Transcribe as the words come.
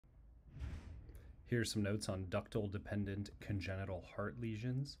Here's some notes on ductal-dependent congenital heart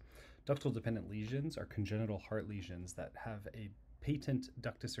lesions. Ductal-dependent lesions are congenital heart lesions that have a patent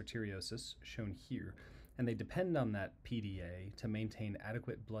ductus arteriosus, shown here, and they depend on that PDA to maintain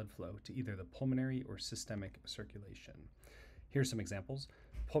adequate blood flow to either the pulmonary or systemic circulation. Here's some examples.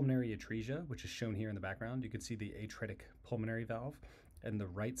 Pulmonary atresia, which is shown here in the background. You can see the atretic pulmonary valve, and the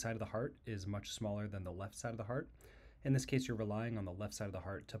right side of the heart is much smaller than the left side of the heart. In this case, you're relying on the left side of the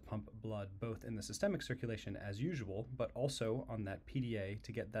heart to pump blood both in the systemic circulation as usual, but also on that PDA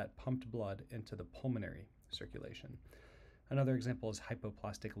to get that pumped blood into the pulmonary circulation. Another example is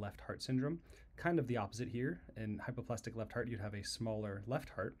hypoplastic left heart syndrome. Kind of the opposite here. In hypoplastic left heart, you'd have a smaller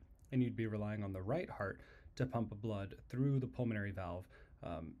left heart, and you'd be relying on the right heart to pump blood through the pulmonary valve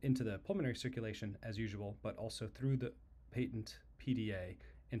into the pulmonary circulation as usual, but also through the patent PDA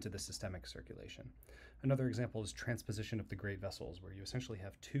into the systemic circulation. Another example is transposition of the great vessels, where you essentially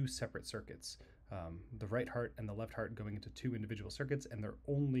have two separate circuits, the right heart and the left heart going into two individual circuits, and they're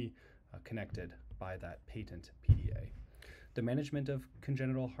only connected by that patent PDA. The management of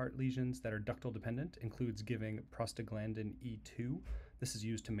congenital heart lesions that are ductal dependent includes giving Prostaglandin E2. This is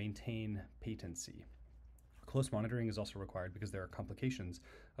used to maintain patency. Close monitoring is also required because there are complications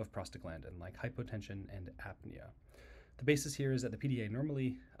of prostaglandin, like hypotension and apnea. The basis here is that the PDA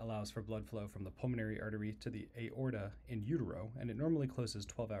normally allows for blood flow from the pulmonary artery to the aorta in utero, and it normally closes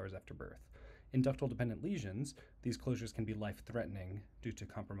 12 hours after birth. In ductal-dependent lesions, these closures can be life-threatening due to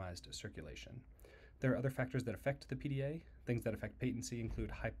compromised circulation. There are other factors that affect the PDA. Things that affect patency include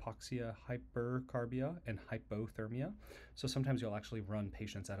hypoxia, hypercarbia, and hypothermia. So sometimes you'll actually run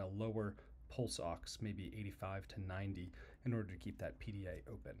patients at a lower pulse ox, maybe 85 to 90, in order to keep that PDA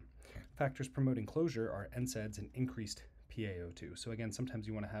open. Factors promoting closure are NSAIDs and increased PaO2. So again, sometimes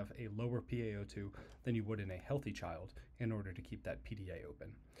you want to have a lower PaO2 than you would in a healthy child in order to keep that PDA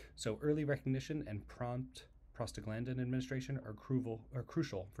open. So early recognition and prompt prostaglandin administration are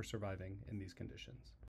crucial for surviving in these conditions.